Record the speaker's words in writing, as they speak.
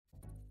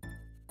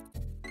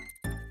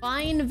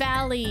Vine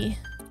Valley.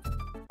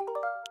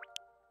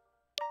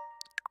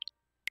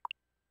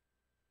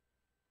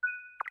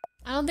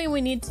 I don't think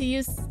we need to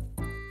use...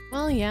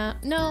 Well, yeah.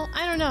 No,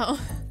 I don't know.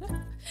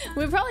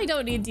 We probably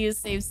don't need to use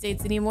save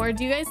states anymore.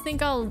 Do you guys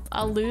think I'll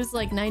lose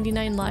like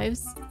 99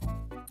 lives?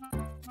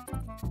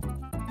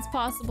 It's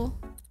possible.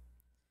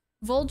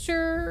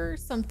 Vulture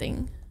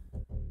something.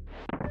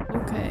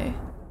 Okay.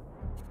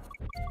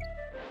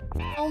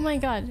 Oh my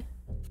god.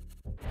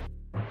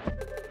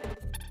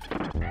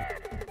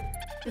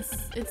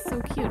 It's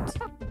so cute.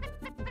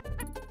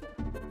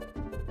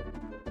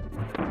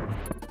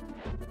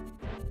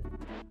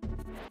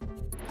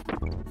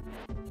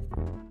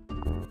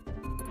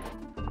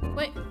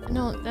 Wait,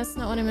 no, that's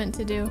not what I meant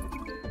to do.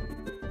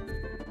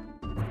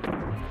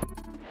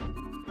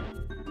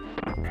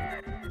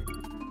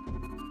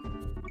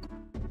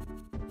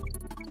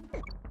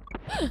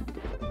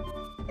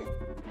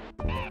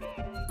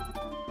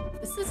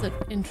 This is an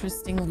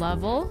interesting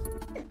level.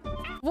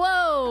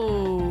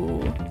 Whoa!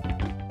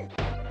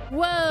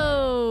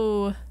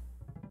 Whoa!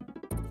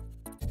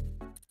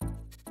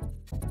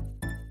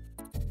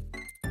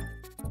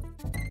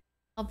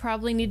 I'll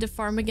probably need to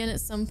farm again at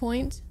some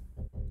point.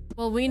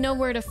 Well, we know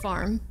where to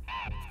farm.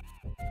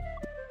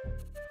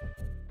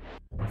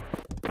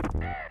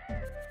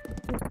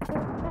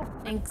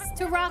 Thanks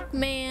to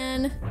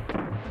Rockman.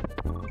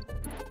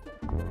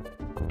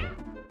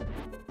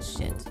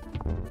 Shit.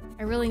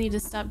 I really need to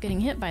stop getting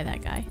hit by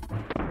that guy.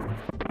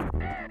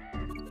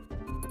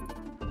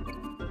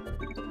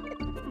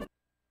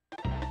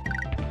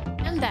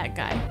 And that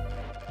guy.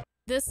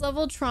 This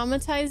level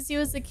traumatized you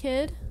as a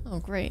kid? Oh,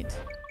 great.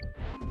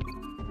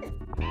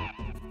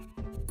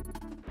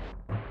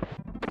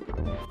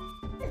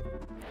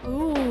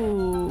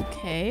 Ooh,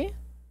 okay.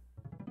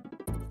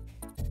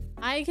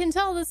 I can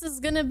tell this is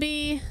gonna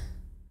be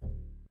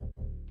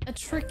a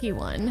tricky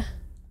one.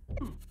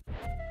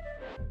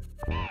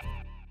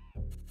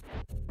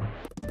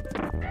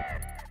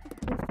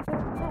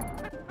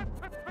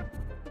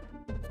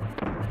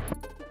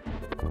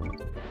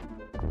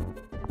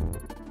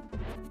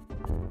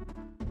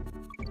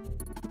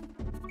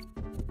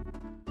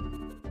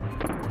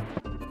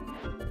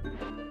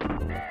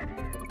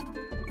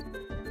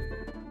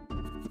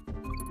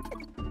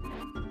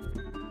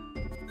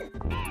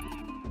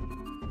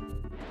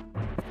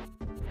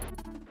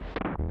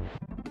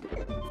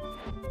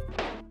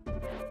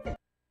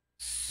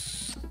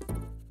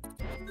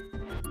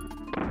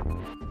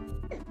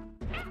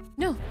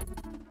 No.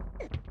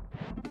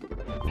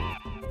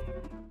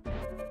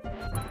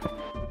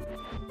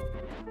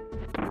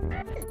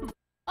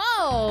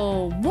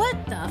 Oh,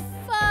 what the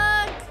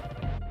fuck?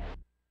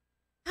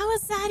 How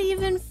is that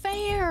even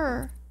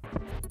fair?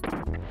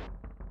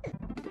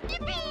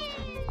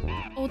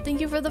 Oh, thank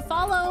you for the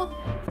follow.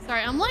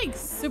 Sorry, I'm like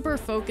super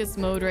focus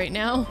mode right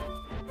now.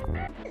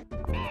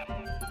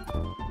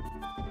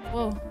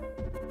 Whoa.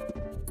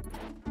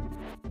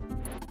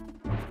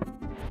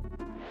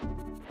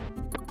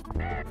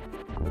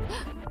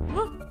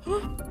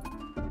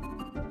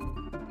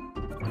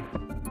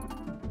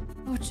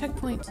 Oh,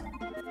 checkpoint.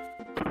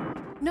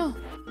 No.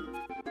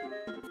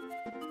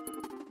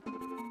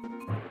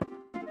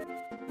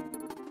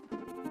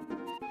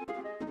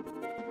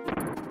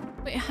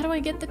 Wait, how do I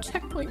get the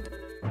checkpoint?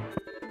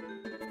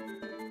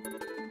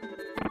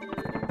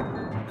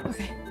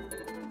 Okay.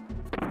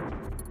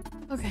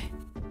 Okay.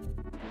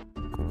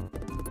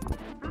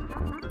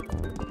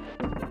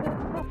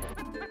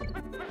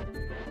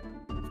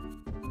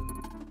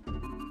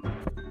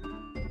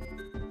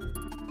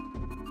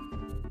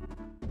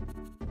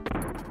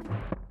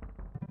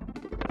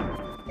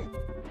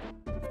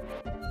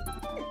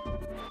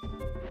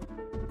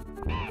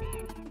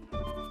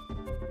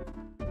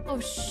 Oh,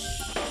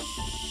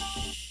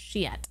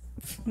 shit.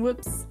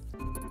 Whoops.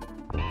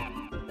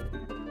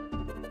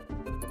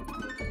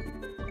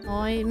 Oh,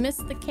 I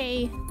missed the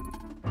K.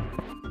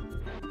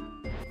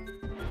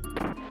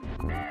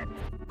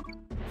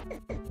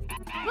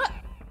 What?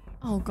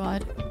 Oh,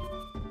 God.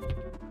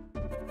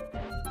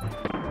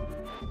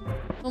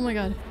 Oh, my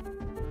God.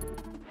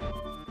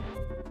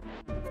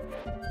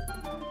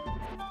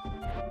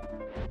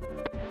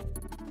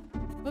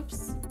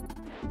 Whoops.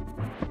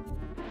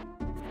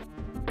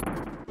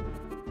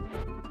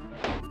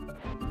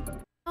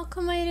 How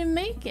come I didn't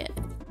make it?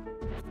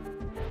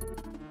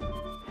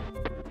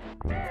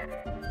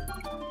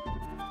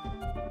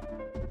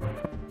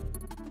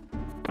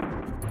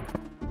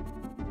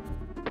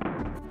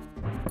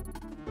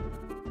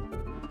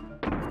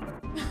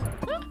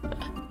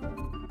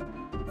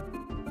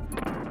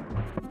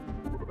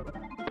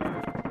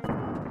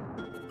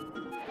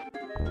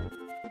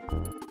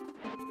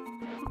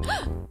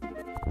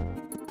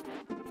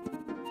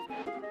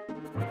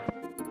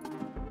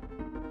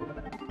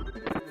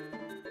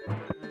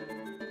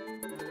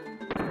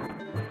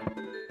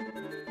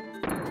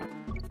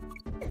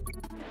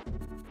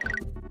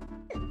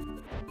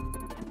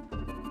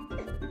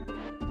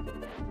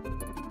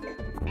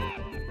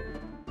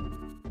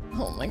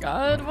 Oh my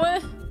god,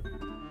 what?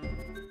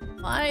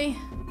 Why?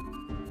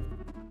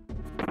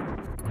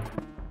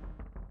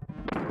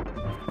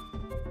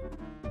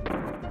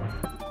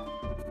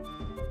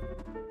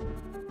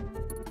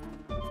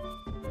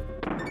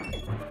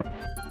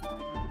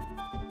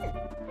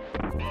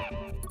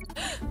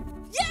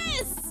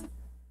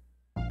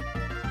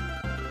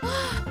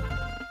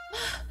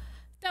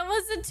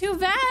 wasn't too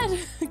bad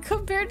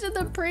compared to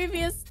the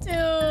previous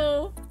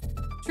two.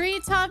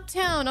 Treetop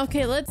Town.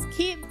 Okay, let's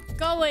keep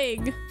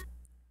going.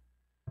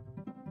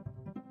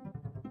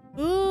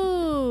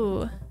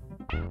 Ooh.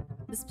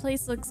 This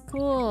place looks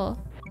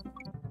cool.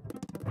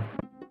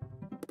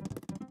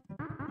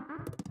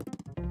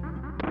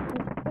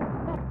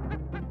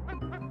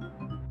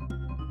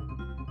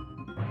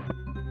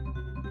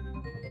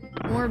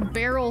 More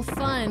barrel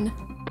fun.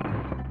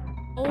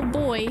 Oh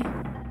boy.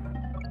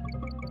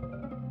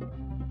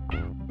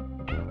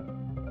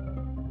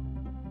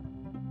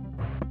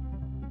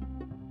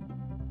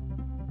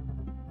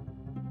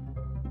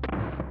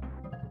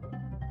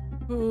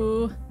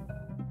 Ooh.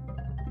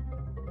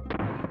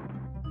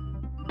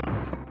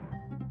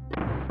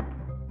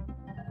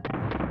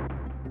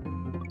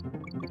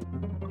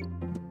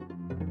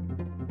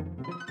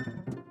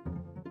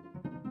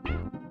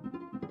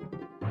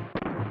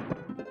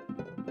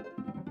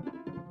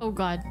 Oh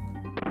god.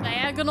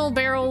 Diagonal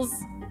barrels.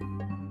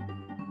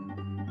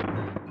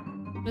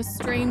 What a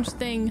strange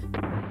thing.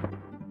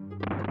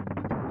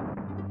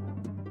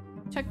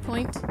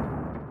 Checkpoint.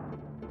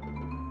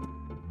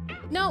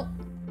 No!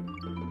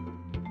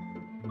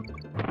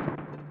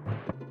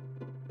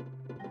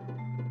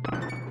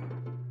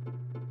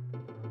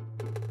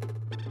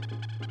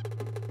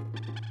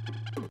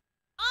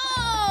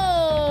 Oh!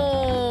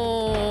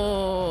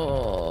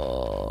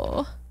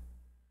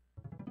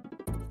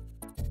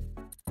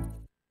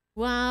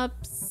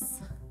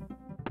 Whoops.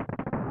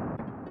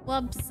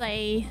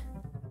 Whoopsie.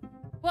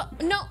 Well,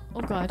 no!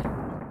 Oh god.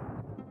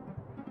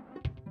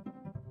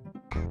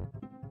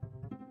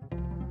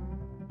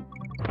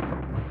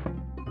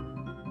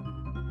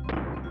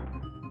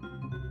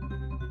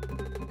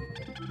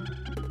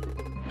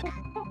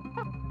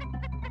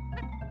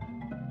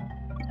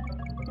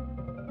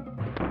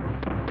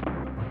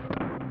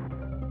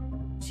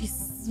 Jeez,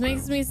 this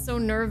makes me so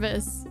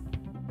nervous.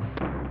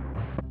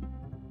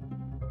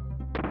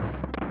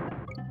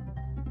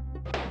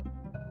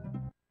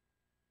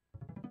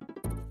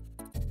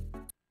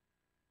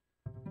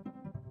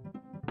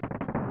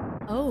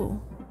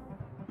 Oh.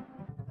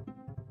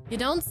 You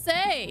don't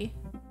say!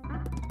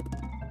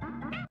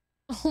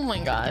 Oh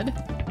my god.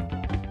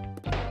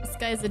 This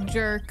guy's a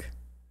jerk.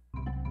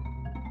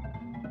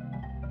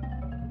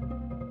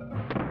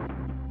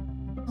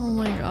 Oh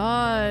my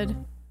god.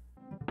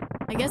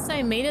 I guess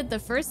I made it the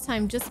first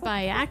time just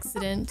by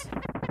accident.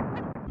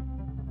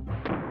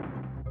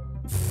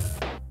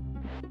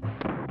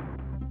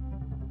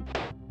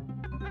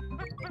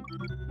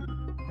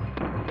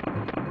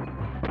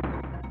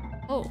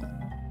 Oh.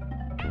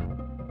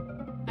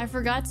 I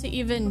forgot to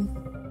even...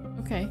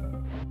 Okay.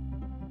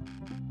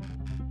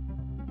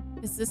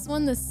 Is this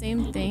one the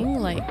same thing?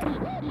 Like...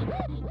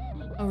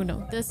 Oh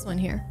no, this one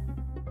here.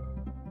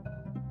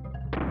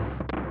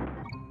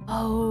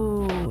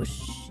 Oh,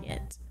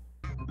 shit.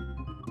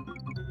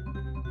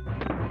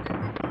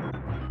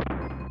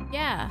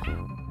 Yeah.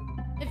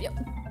 If you...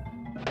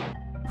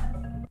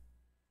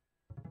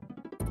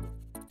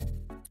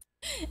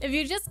 If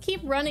you just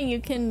keep running, you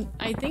can...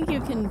 I think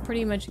you can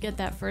pretty much get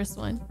that first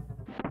one.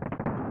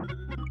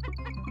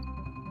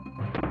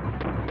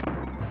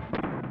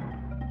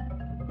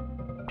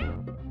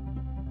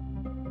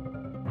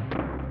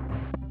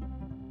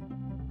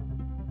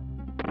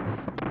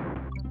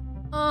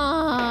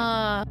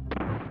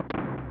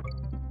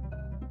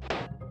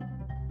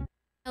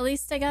 At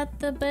least I got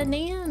the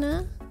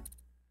banana.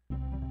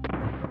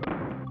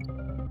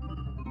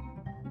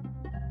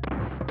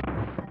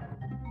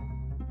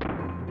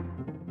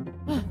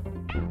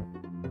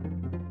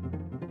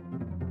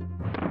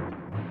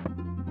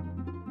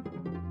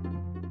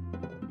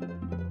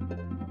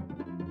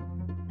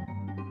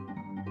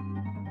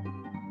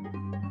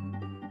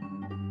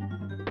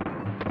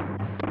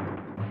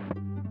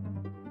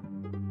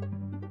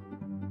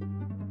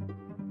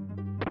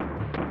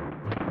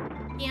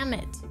 Damn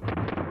it.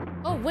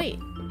 Oh, wait.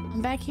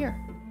 I'm back here.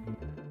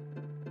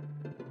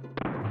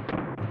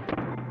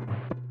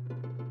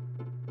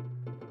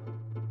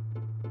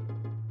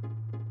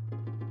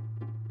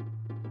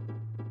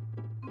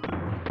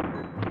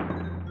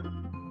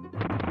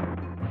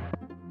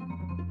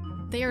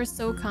 They are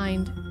so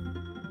kind.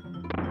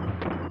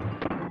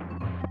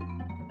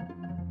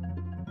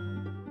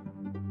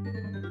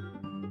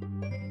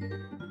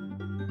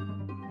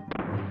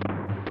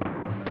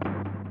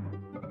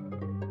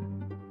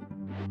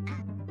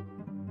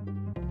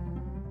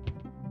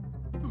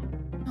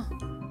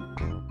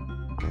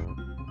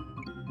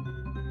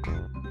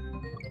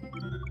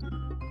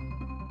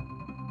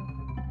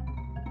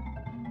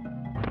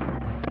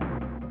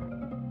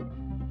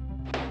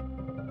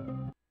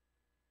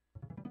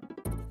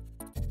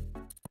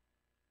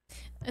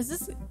 Is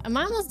this... Am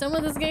I almost done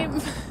with this game?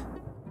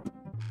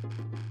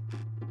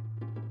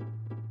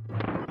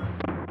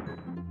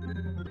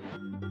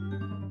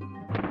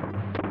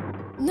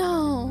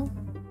 No!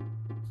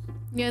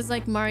 You guys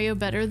like Mario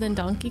better than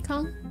Donkey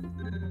Kong?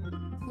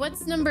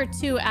 What's number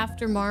 2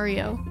 after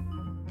Mario?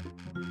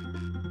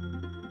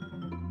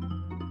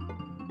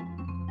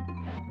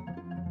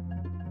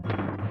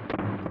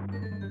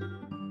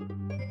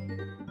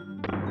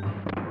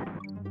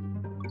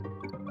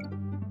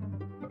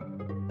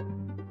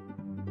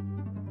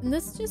 Can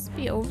this just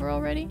be over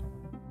already?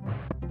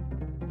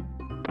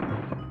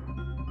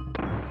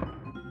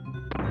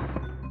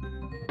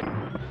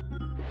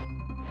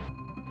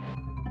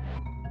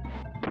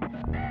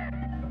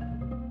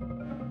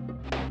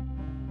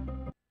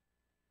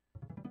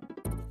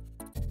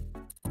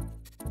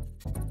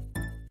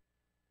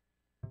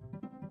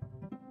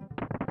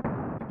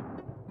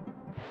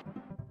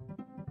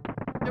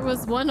 There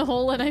was one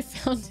hole and I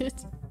found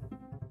it.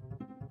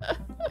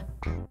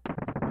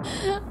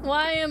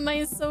 Why am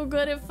I so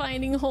good at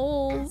finding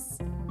holes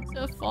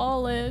to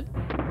fall in?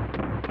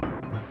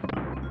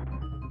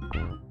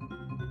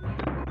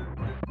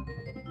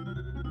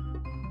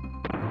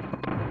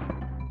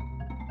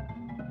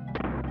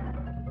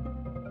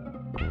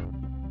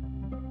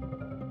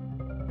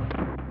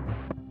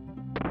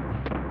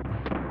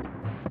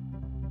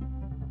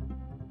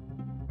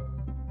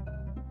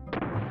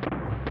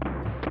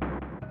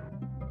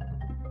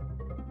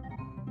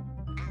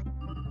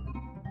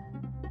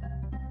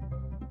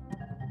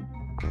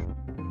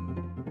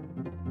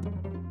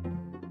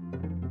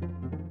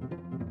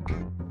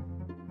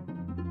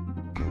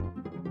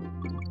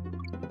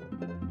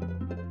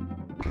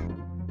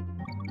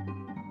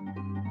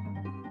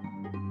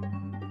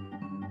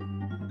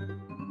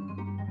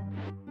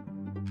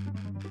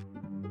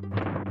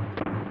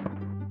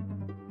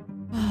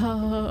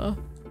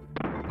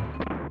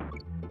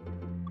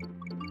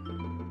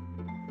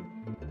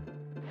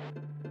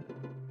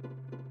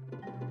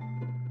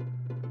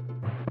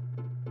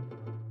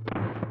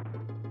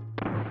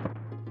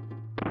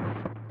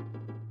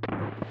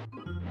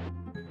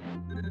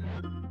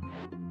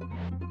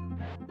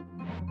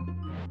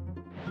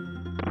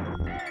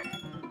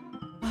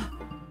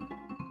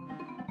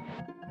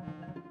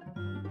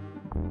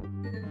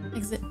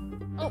 Exit.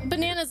 Oh,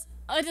 bananas!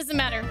 Oh, it doesn't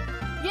matter.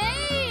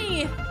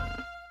 Yay!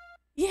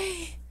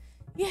 Yay!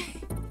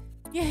 Yay!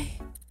 Yay!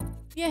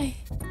 Yay!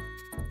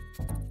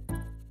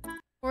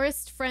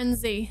 Forest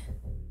frenzy.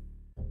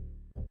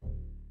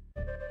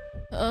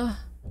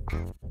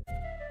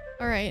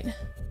 Alright.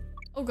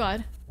 Oh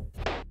god.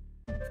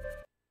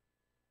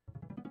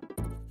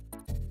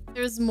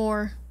 There's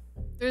more.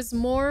 There's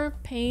more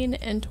pain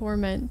and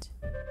torment.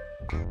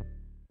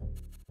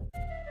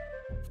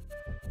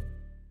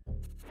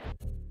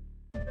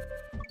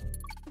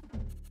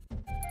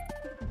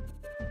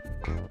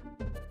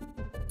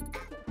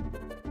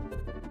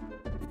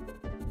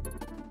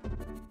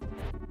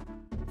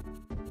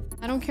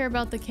 I don't care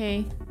about the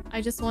K.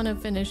 I just want to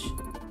finish.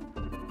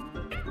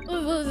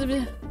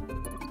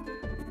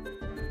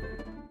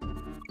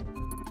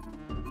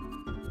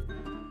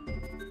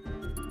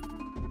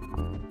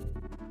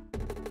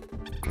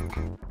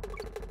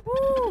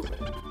 Woo!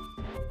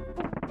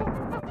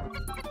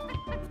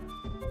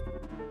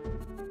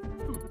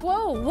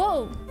 Whoa,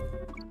 whoa!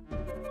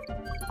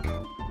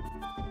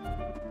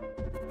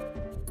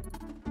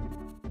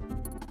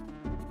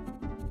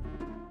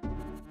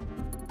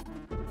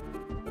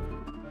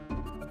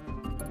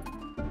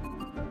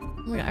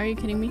 Oh my god, are you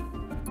kidding me?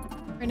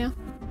 Right now?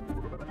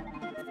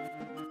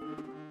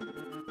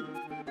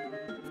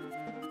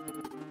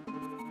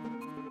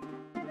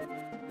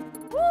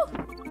 Woo!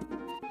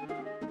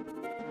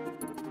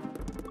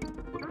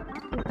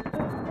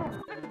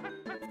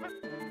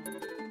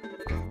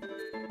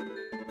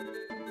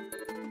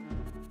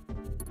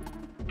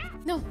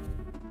 No.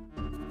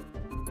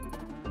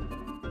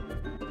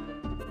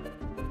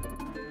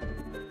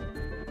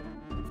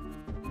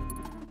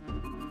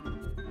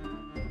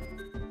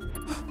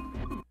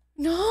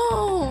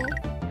 No!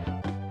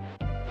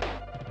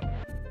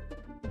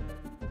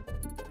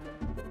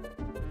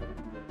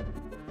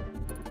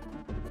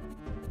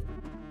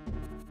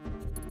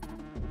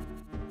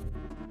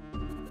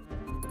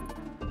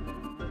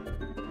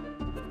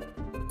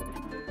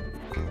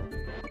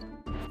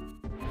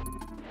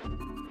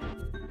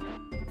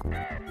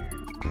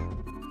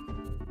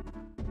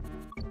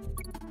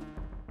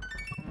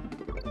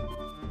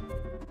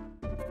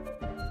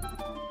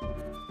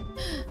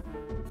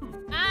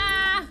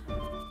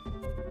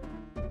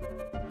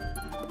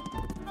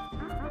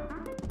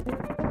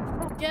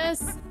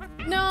 Yes.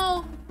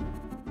 No.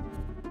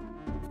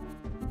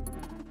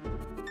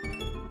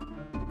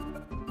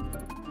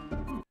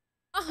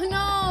 Oh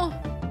no.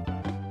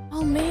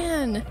 Oh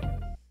man.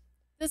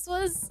 This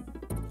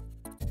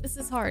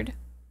is hard.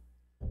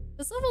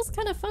 This level's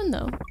kind of fun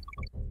though.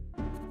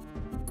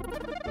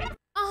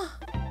 Ah.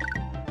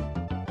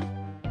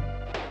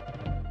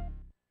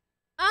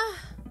 Ah.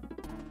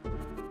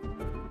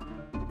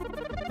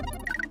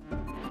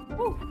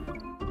 Woo.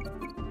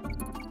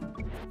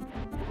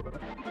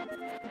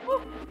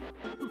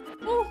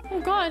 Oh, oh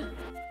god.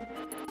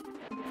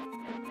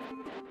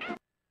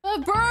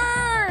 The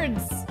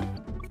birds!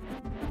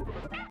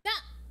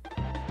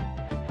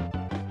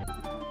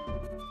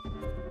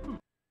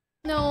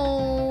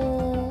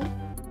 No.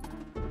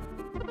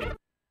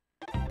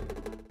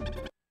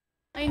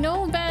 I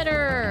know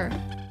better.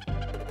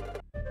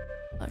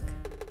 Look,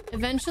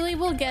 eventually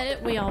we'll get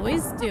it. We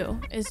always do.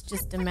 It's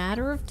just a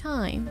matter of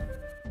time.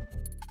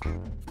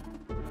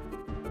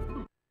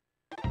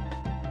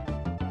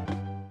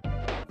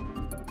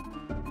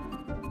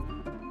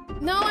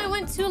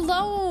 too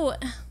low.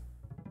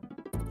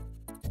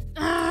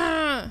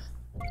 Ah,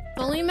 it's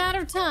only a matter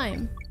of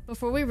time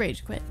before we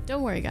rage quit.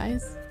 Don't worry,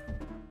 guys.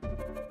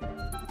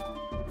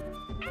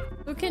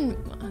 Who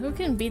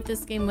can beat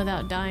this game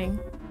without dying?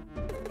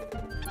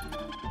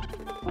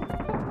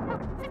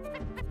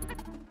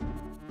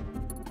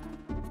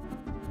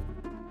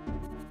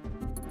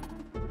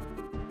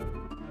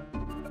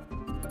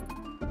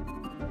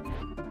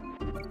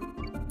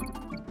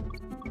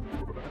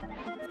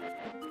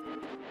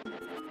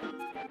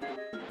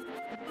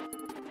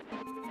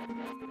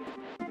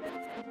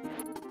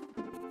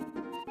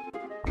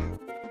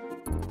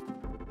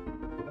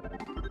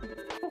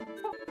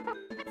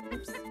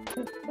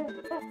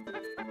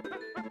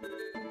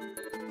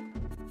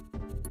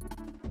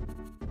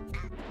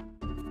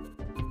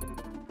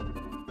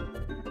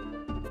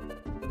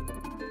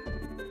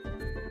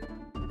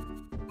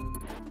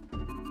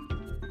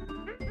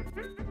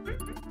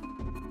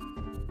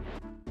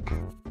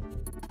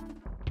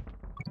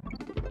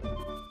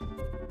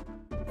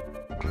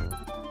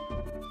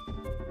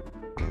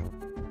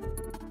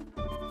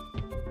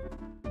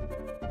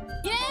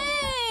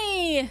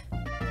 Yay!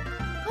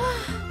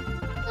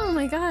 Oh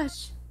my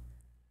gosh.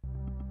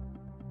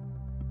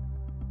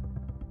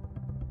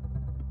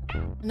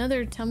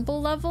 Another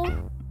temple level?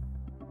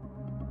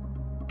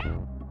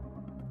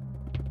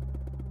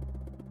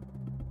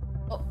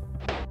 Oh.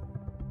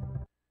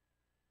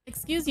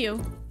 Excuse you.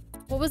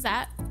 What was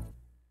that?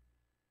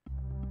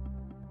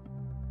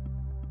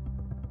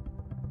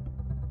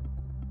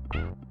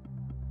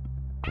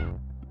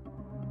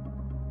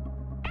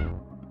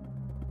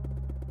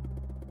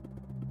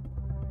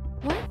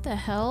 What the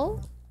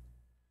hell?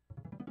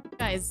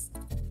 Guys.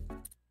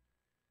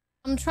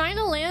 I'm trying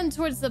to land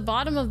towards the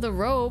bottom of the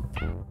rope.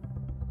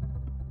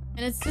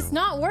 And it's just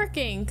not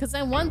working because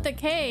I want the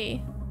K.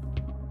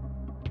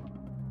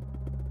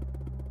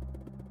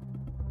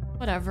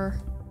 Whatever.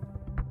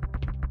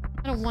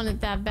 I don't want it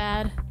that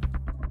bad.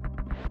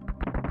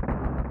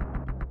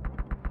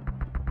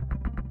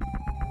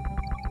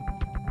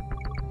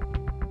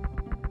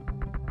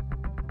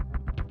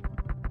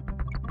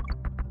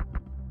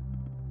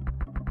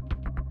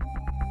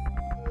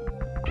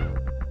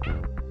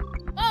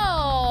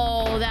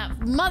 Oh, that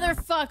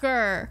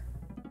motherfucker.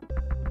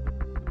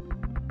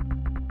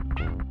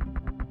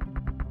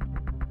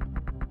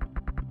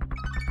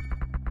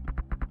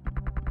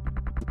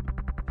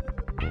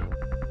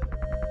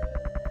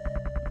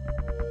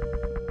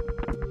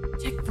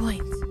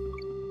 Checkpoint.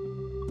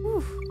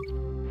 Whew.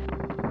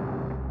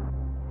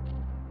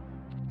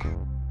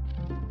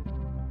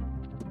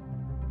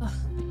 Ugh,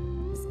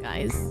 these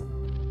guys.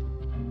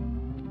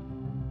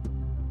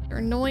 They're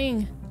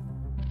annoying.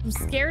 I'm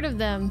scared of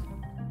them.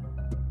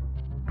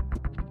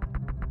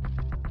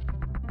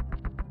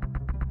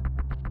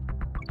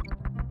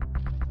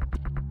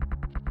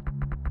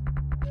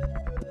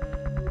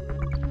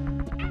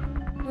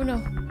 Oh no.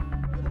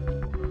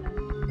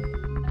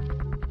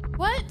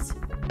 What?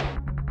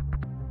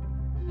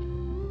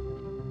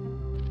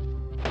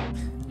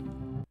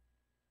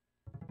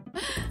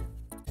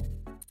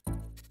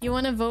 You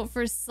want to vote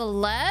for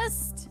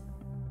Celeste?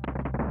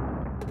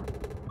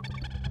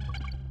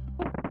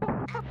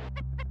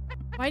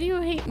 Why do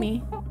you hate me?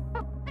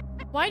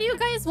 Why do you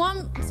guys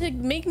want to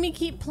make me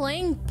keep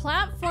playing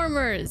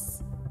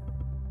platformers?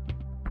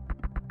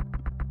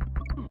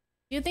 Do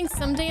you think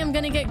someday I'm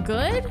gonna get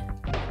good?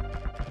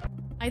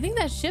 I think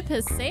that ship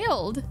has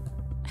sailed.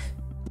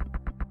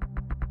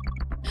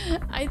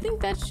 I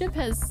think that ship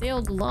has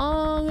sailed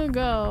long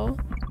ago.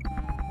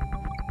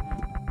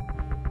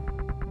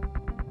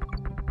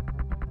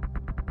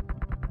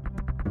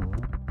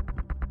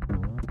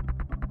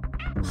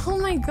 Oh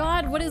my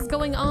god, what is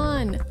going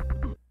on?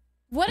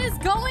 What is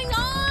going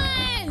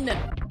on?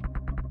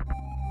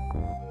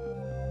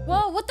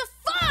 Whoa, what the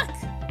fuck?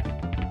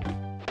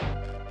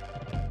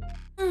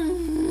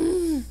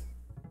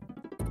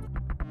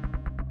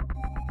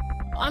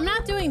 I'm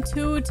not doing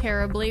too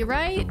terribly,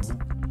 right?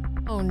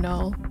 Oh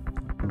no.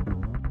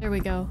 There we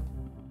go.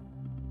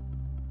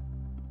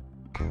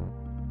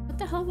 What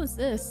the hell was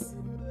this?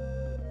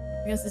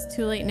 I guess it's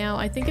too late now.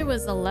 I think it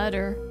was a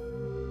letter.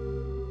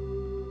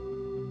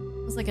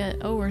 It was like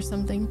an O or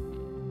something.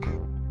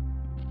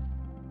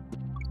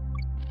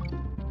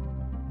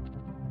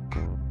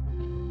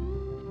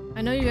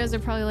 I know you guys are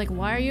probably like,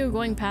 why are you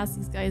going past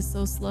these guys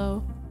so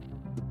slow?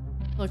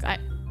 Look, I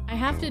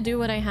have to do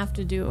what I have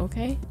to do,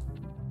 okay?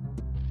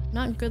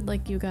 Not good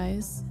like you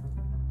guys.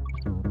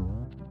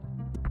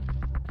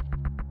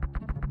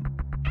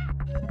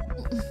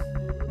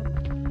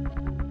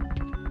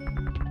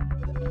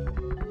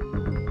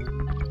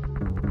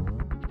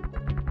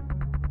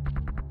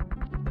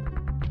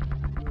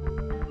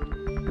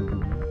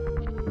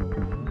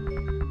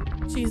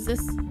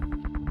 Jesus.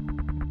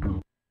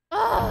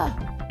 Ah!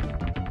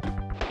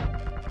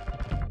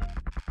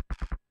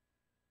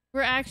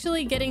 We're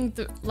actually getting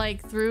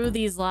through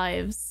these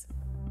lives.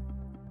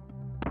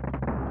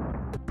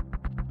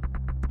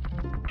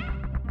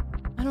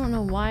 I don't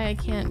know why I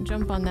can't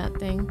jump on that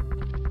thing.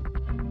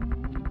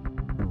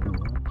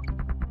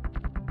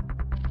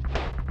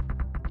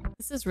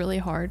 This is really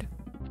hard.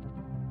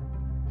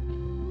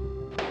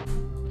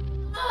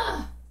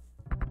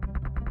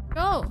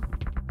 Go!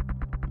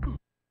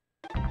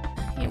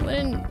 He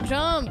wouldn't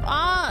jump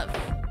off!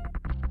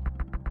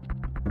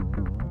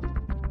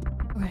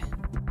 Okay.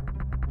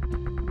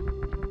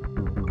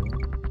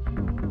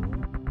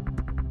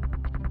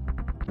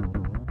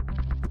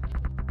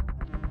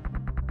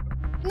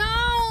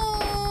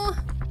 No!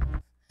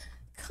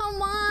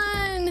 Come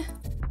on!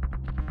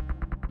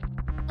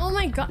 Oh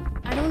my god.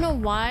 I don't know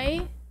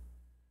why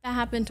that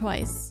happened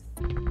twice.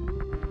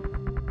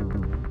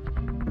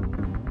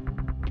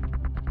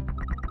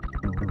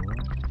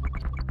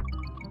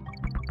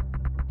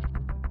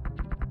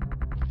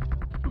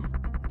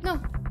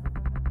 No.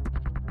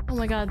 Oh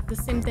my god, the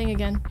same thing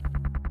again.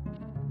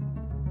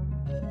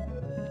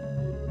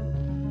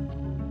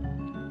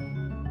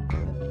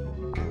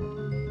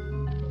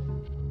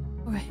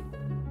 Okay.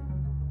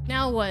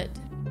 Now what?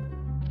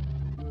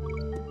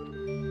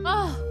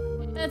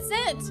 Oh, that's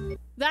it.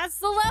 That's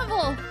the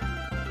level.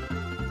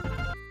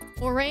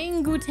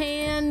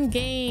 Orangutan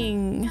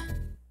gang.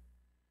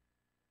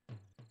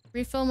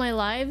 Refill my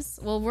lives?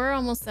 Well, we're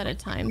almost out of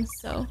time,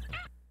 so...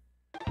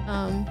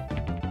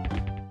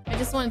 I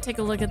just want to take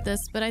a look at this,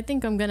 but I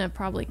think I'm gonna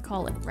probably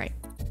call it right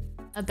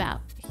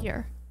about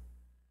here.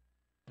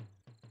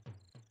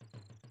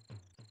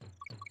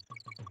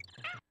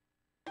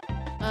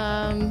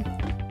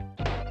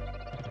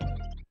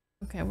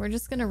 Okay, we're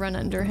just gonna run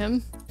under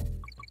him.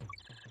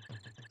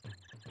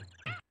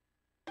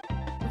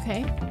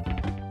 Okay.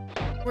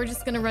 We're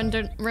just gonna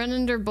run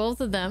under both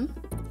of them.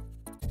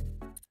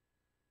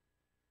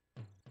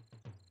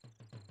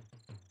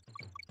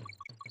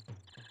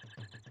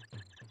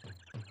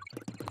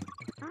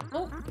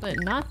 Oh, but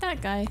not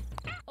that guy.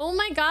 Oh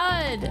my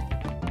god!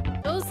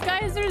 Those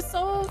guys are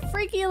so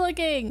freaky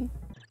looking!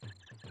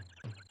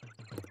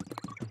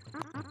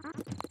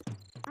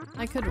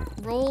 I could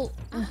roll...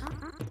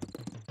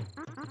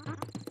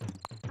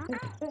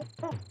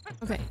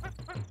 Okay.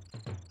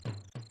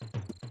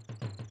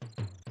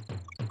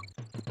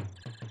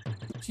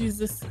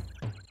 Jesus.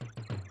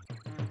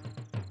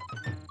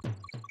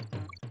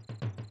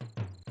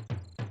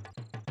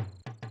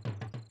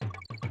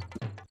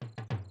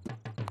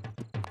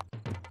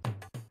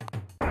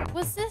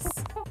 What's this?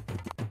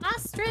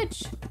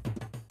 Ostrich!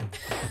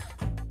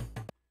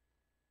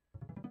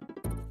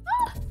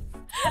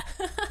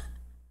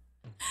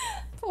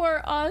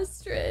 Poor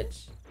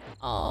ostrich.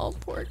 Oh,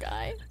 poor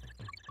guy.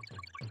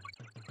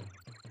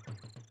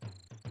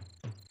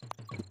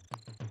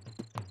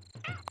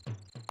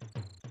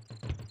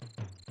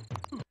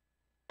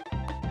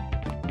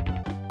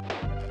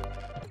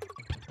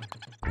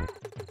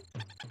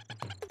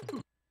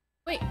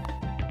 Wait.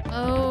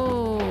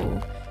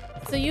 Oh.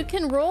 So you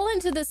can roll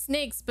into the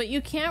snakes, but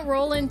you can't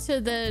roll into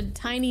the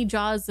tiny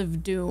jaws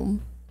of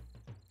doom.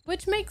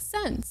 Which makes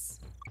sense.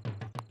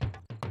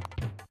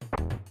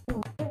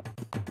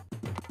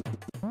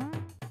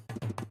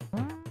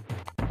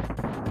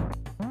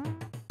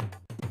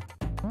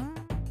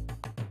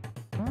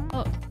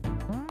 Oh.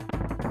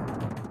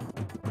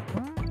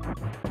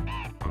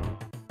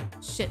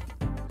 Shit.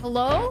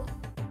 Hello?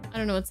 I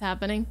don't know what's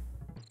happening.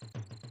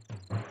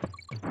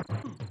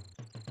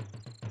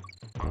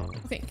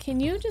 Okay, can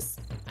you just...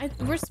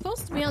 we're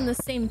supposed to be on the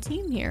same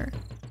team here.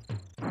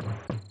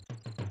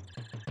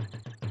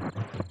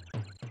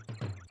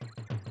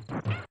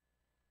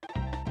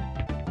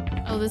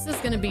 Oh, this is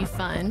gonna be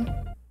fun.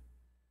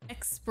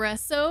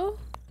 Espresso?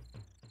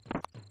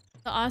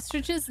 The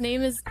ostrich's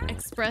name is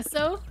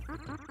Espresso?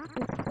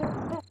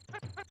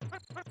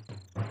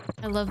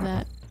 I love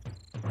that.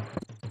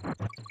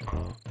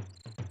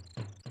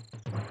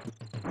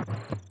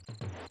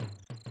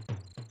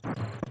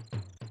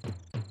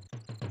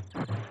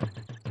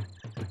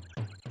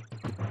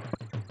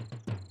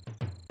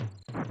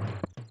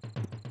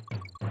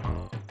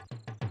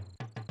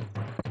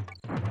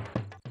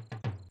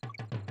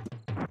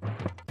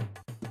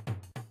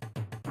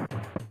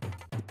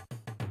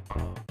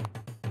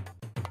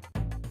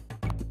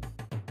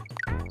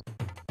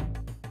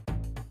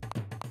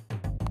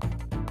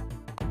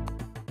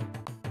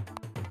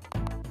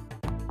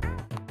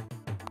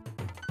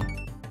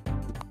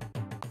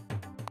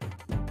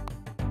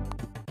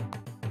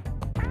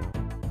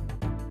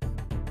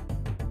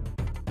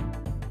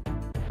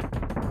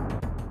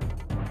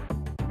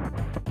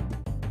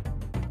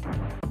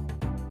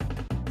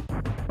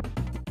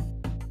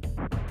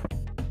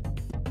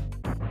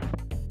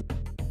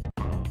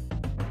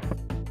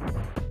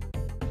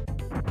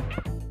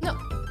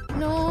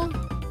 No.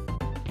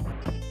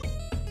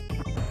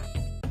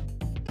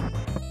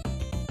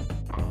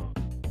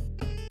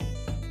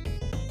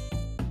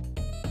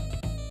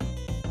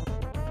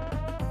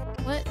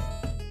 What?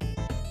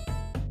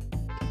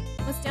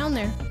 What's down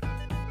there?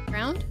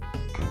 Ground?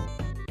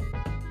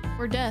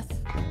 Or death?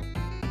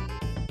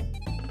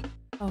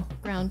 Oh,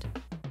 ground.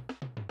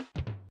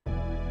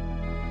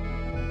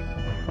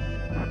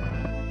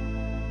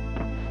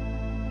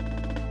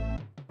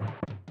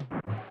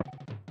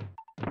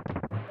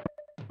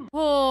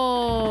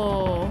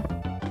 Oh.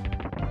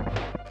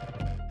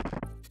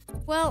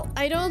 Well,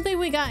 I don't think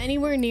we got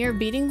anywhere near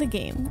beating the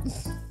game.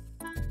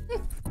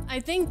 I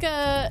think,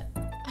 I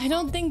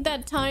don't think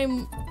that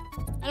time...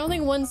 I don't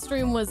think one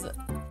stream was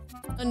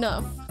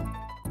enough.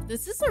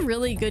 This is a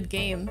really good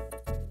game.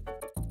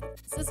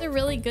 This is a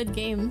really good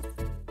game.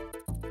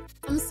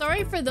 I'm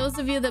sorry for those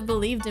of you that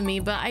believed in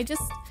me, but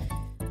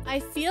I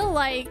feel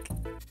like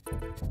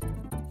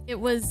it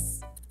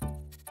was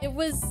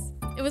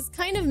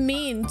kind of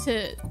mean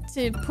to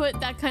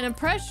put that kind of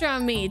pressure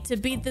on me to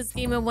beat this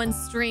game in one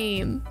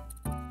stream.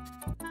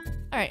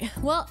 All right.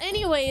 Well,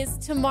 anyways,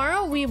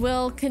 tomorrow we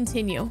will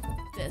continue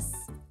this.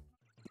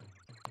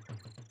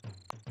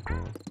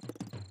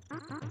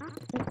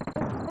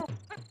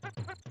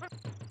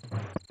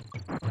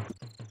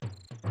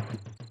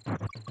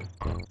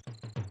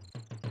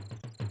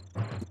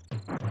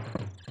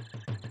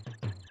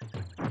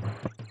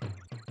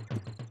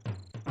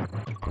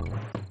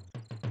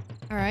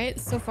 All right,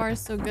 so far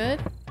so good.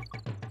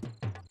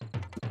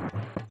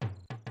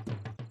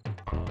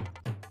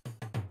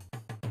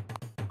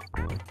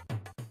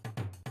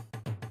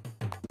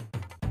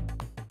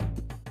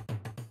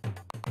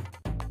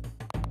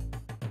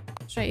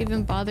 Should I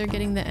even bother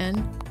getting the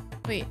N?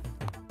 Wait,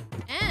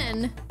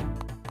 N?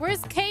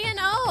 Where's K and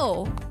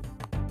O?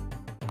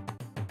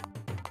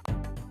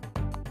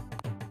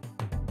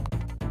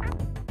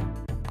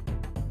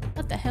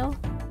 What the hell?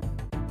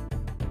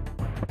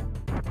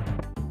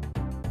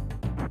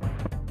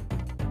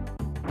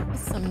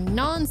 Some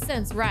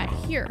nonsense right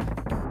here.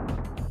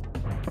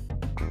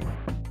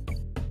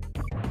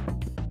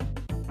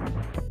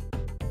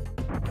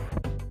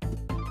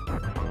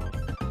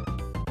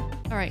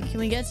 All right, can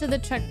we get to the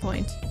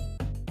checkpoint?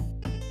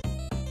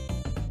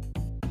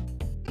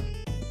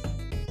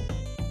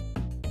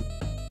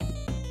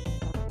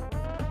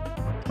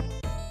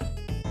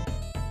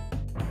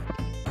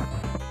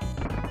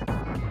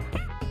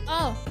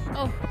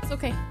 Oh, it's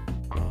okay.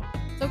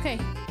 It's okay.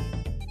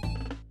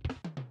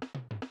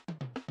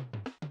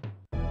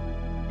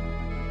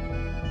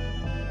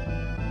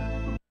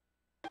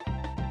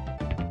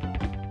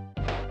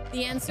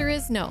 The answer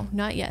is no,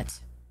 not yet.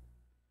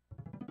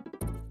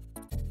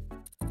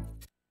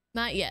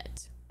 Not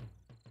yet.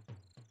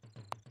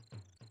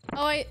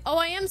 Oh,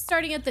 I am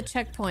starting at the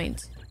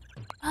checkpoint.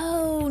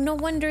 Oh, no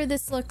wonder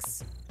this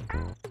looks...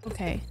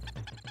 Okay.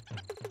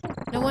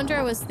 No wonder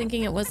I was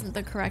thinking it wasn't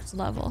the correct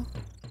level.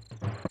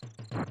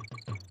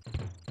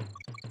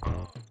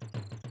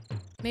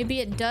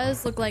 Maybe it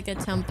does look like a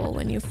temple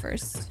when you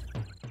first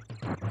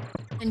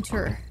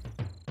enter.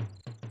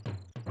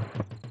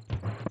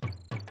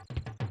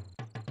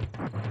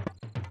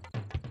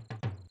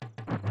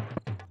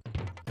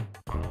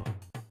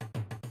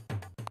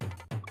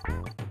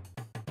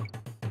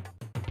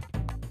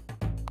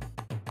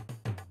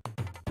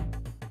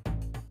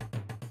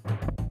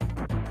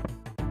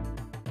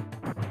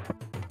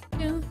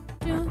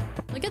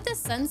 Look at the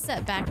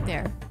sunset back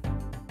there.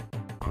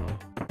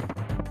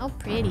 How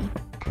pretty.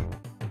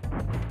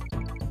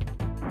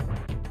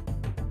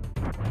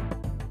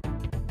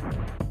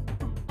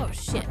 Oh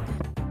shit.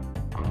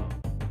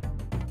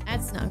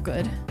 That's not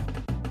good.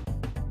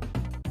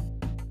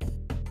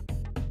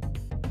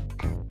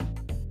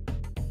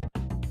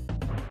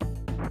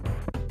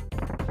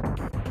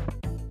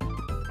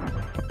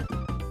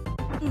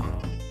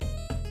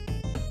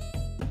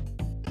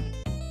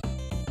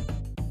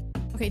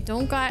 Okay,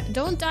 don't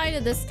die to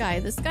this guy.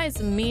 This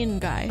guy's a mean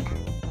guy.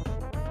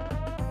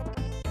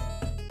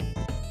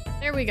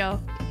 There we go.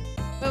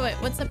 Wait,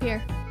 what's up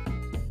here?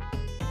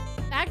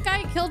 That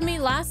guy killed me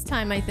last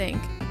time, I think.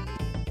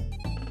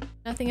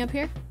 Nothing up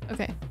here?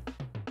 Okay.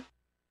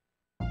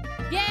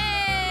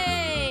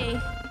 Yay!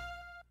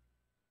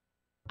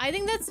 I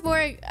think that's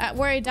where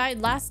I died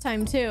last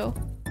time too.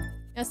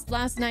 Yes,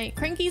 last night.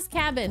 Cranky's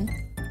cabin.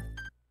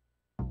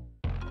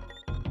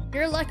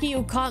 You're lucky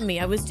you caught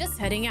me. I was just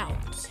heading out.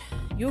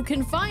 You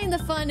can find the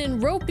fun in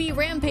ropey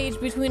rampage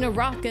between a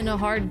rock and a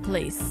hard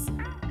place.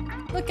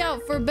 Look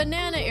out for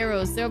banana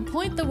arrows. They'll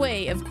point the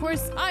way. Of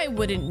course, I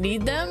wouldn't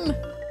need them.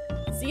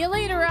 See you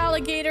later,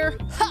 alligator.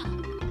 Ha!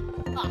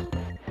 Ha!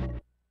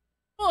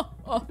 Oh,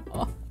 oh,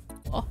 oh,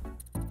 oh.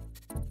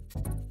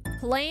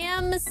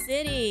 Clam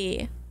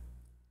City.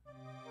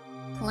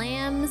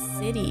 Clam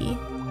City.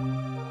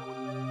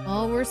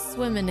 Oh, we're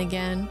swimming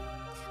again.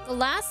 The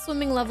last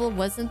swimming level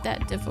wasn't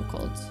that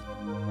difficult.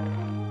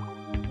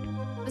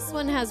 This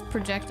one has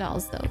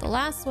projectiles, though. The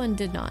last one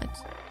did not.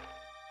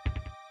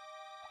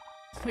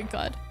 Oh my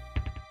god.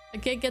 I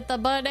can't get the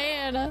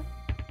banana.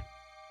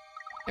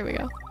 There we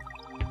go.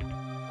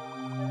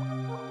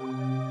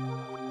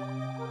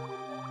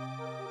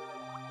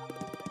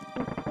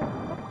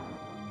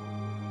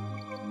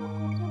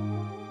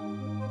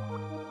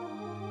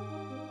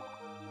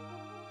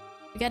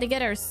 We gotta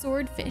get our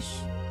swordfish.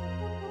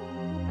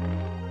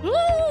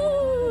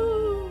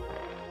 Woo!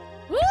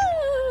 Woo!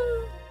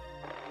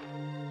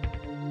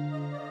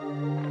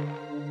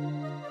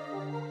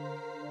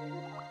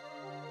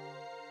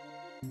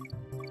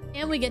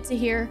 And we get to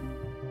hear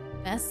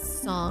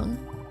best song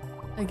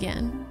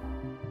again.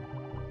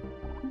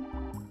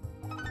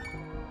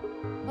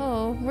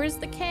 Oh, where's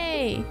the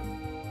K?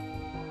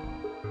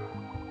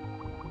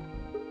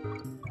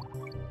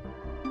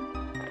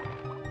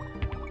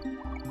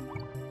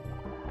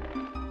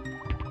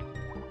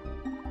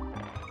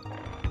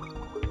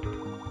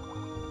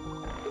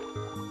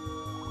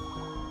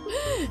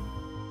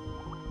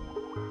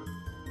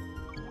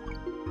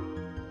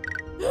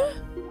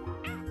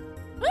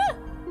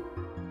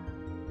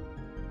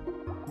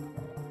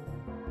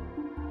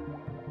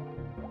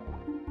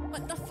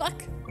 What the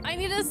fuck? I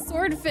need a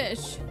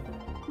swordfish.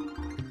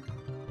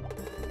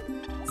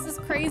 This is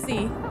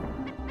crazy.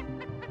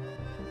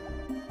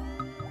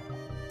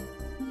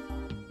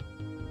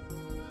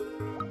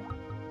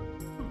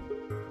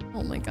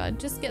 Oh my god,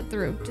 just get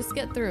through. Just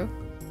get through.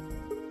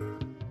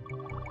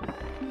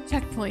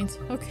 Checkpoint.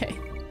 Okay.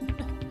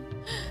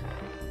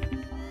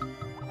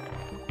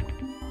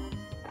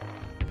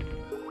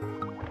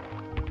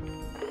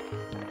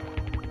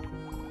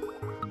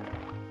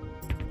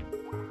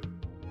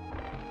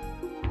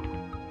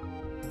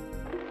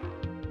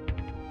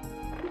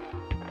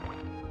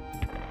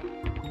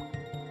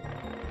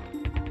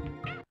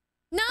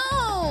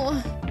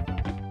 No!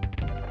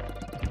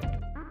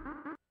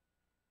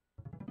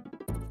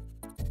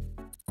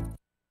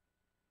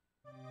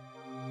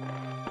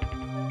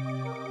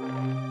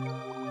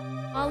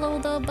 Follow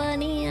the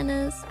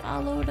bananas.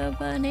 Follow the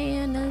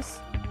bananas.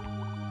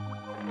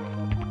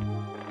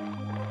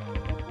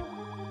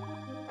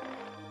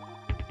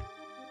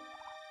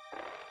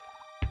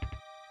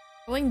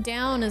 Going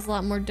down is a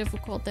lot more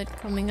difficult than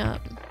coming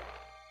up.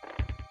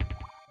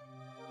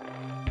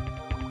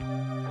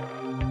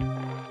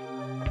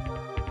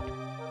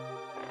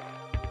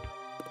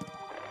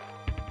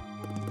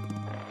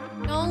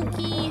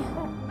 Donkey.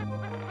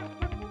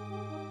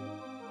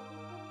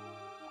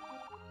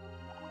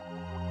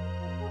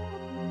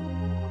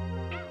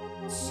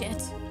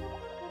 Shit.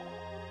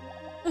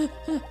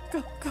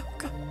 Go, go,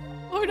 go.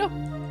 Oh no.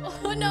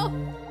 Oh no.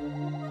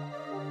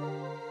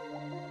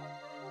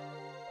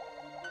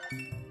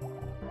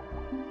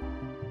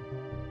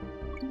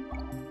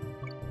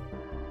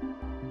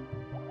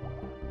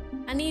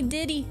 I need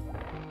Diddy.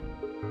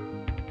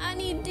 I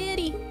need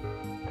Diddy.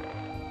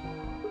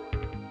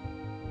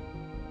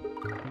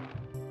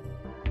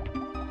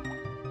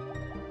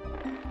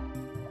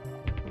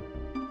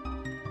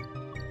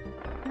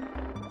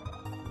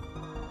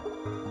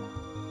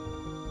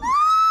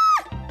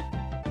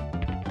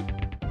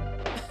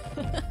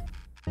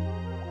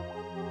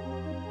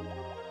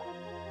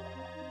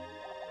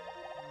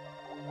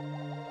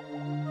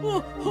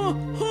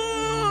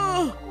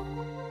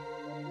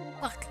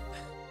 Fuck.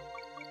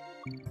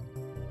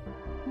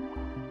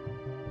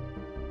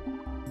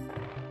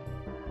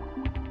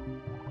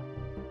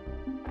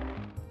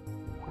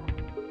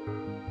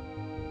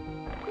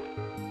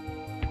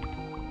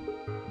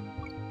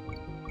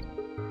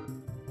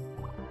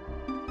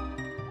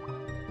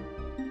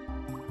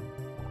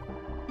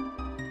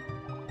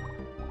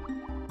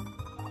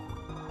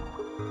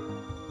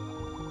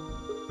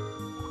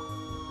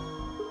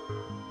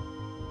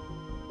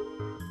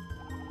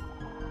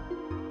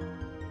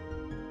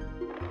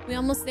 We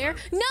almost there?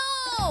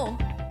 No!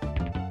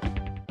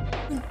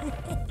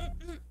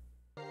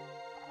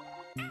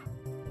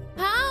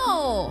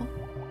 How?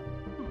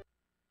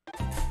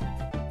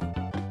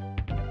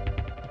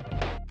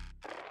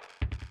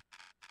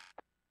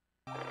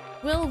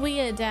 Will we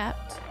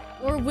adapt?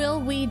 Or will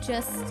we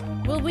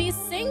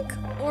sink?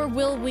 Or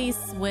will we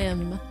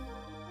swim?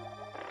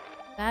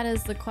 That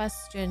is the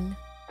question.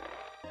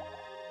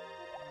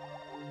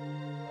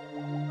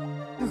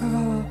 Go,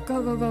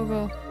 go, go, go,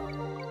 go.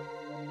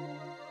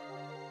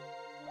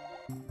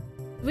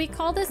 Do we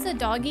call this a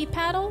doggy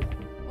paddle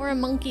or a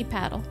monkey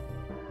paddle?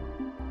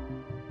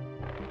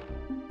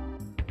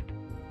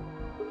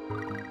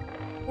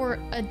 Or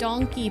a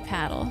donkey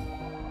paddle?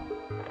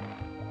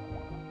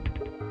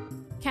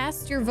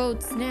 Cast your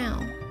votes now.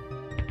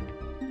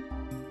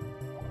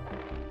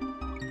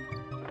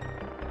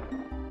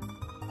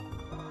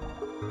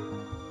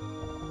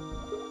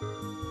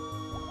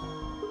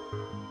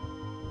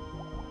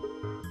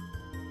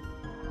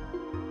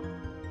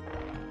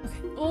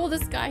 Okay. Oh,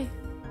 this guy.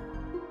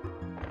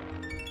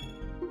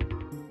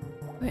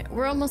 Okay,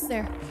 we're almost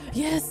there.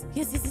 Yes,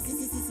 yes, yes, yes,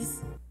 yes, yes,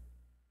 yes.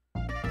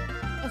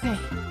 Okay.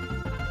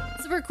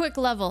 Super quick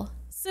level.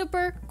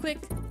 Super quick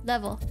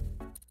level.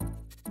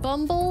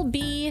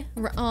 Bumblebee.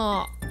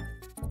 Oh.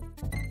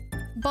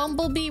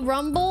 Bumblebee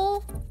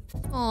rumble.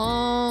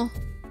 Oh.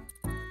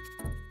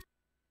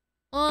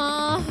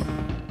 Oh.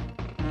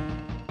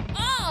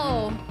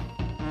 Oh.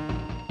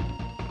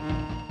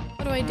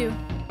 What do I do?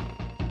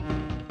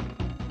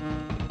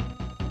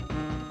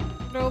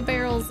 Throw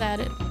barrels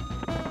at it.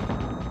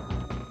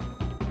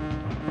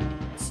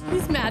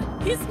 He's mad.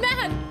 He's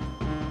mad.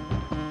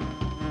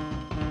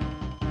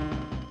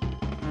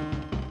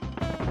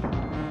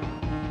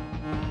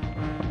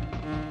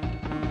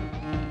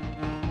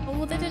 Oh,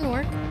 well, that didn't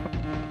work.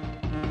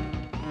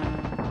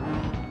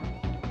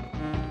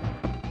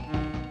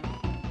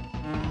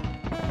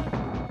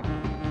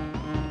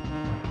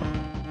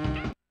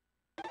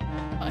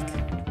 Fuck.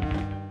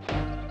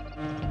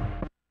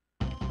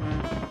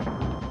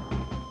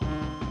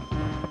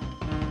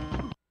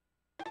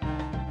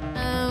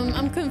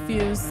 I'm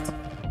confused.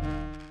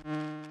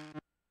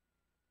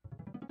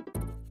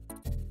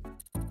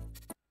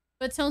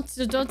 But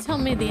don't tell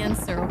me the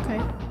answer,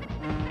 okay?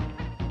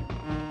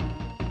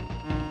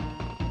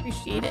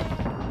 Appreciate it.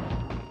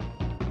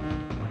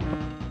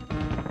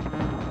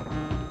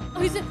 Oh,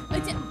 he's a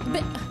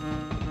but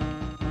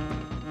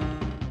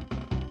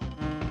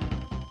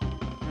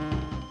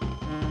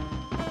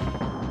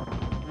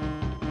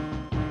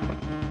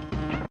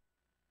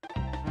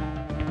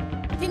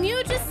can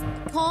you just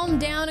calm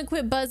down and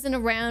quit buzzing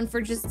around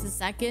for just a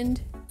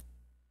second?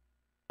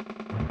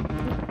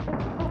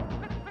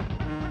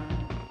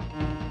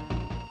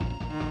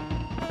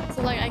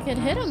 So like I could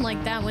hit him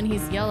like that when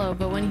he's yellow,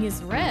 but when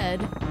he's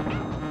red,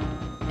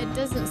 it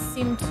doesn't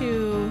seem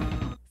to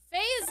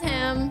phase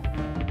him.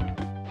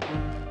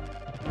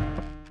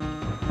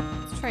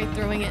 Let's try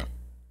throwing it.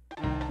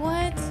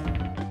 What?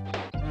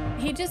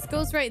 He just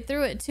goes right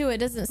through it too. It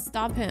doesn't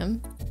stop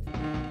him.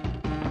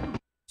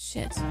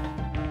 Shit.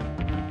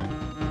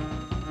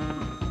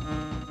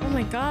 Oh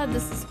my god,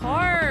 this is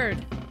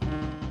hard.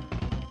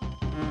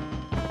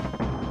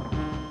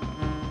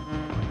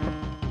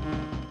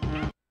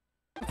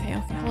 Okay,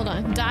 hold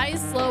on. Die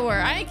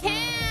slower. I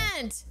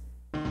can't!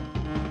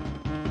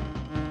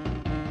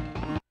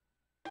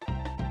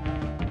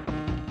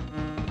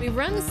 We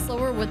run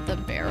slower with the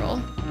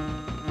barrel.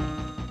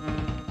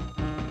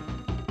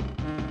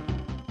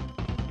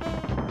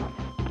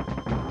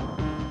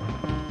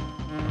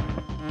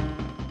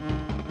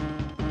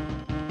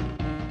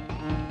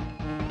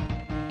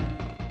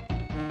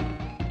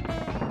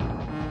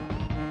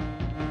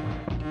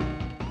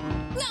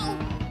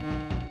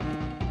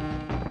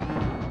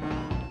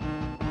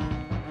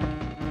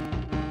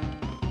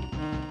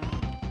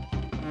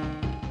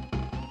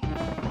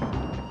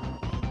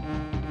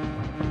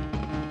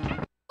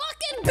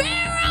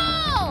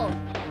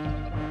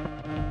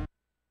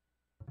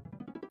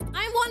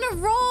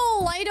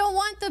 I don't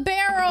want the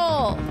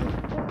barrel.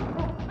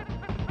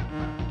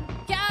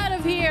 Get out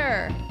of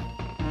here.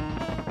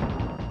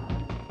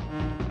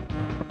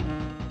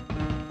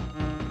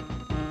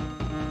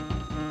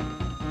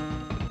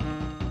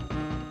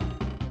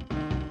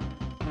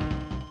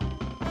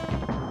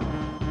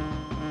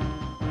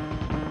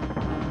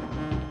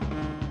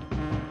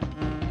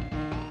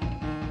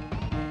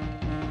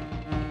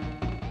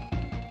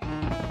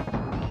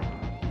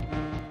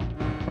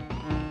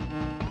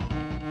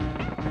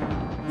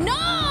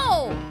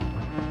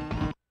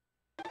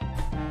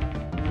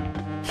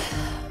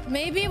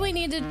 Maybe we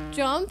need to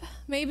jump.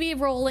 Maybe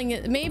rolling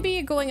it.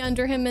 Maybe going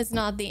under him is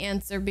not the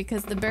answer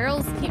because the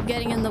barrels keep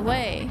getting in the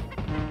way.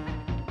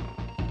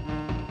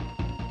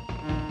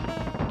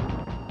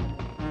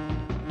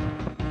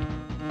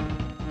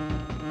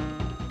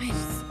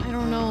 I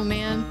don't know,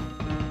 man.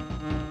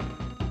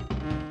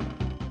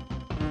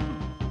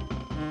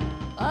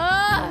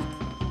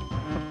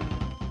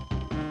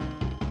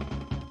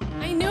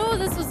 I knew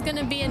this was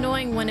gonna be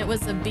annoying when it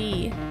was a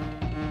B.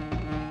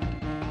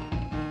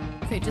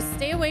 Okay, just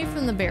stay away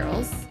from the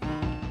barrels.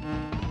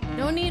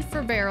 No need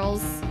for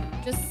barrels.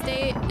 Just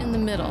stay in the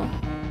middle.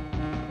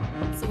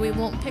 So we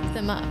won't pick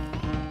them up.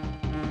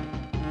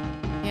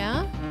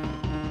 Yeah?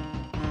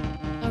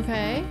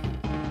 Okay.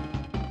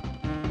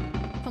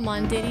 Come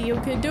on, Diddy, you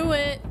could do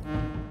it.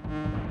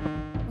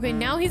 Okay,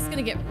 now he's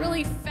gonna get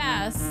really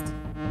fast.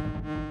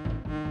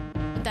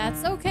 But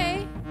that's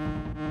okay.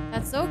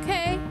 That's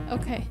okay.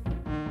 Okay.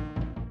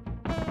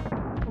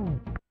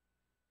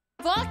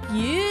 Fuck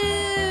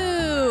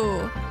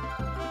you!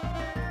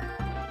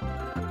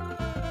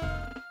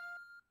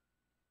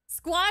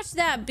 Squash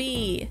that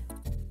bee.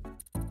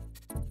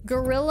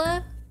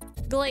 Gorilla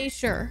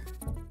Glacier.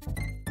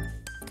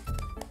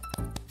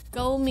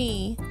 Go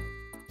me.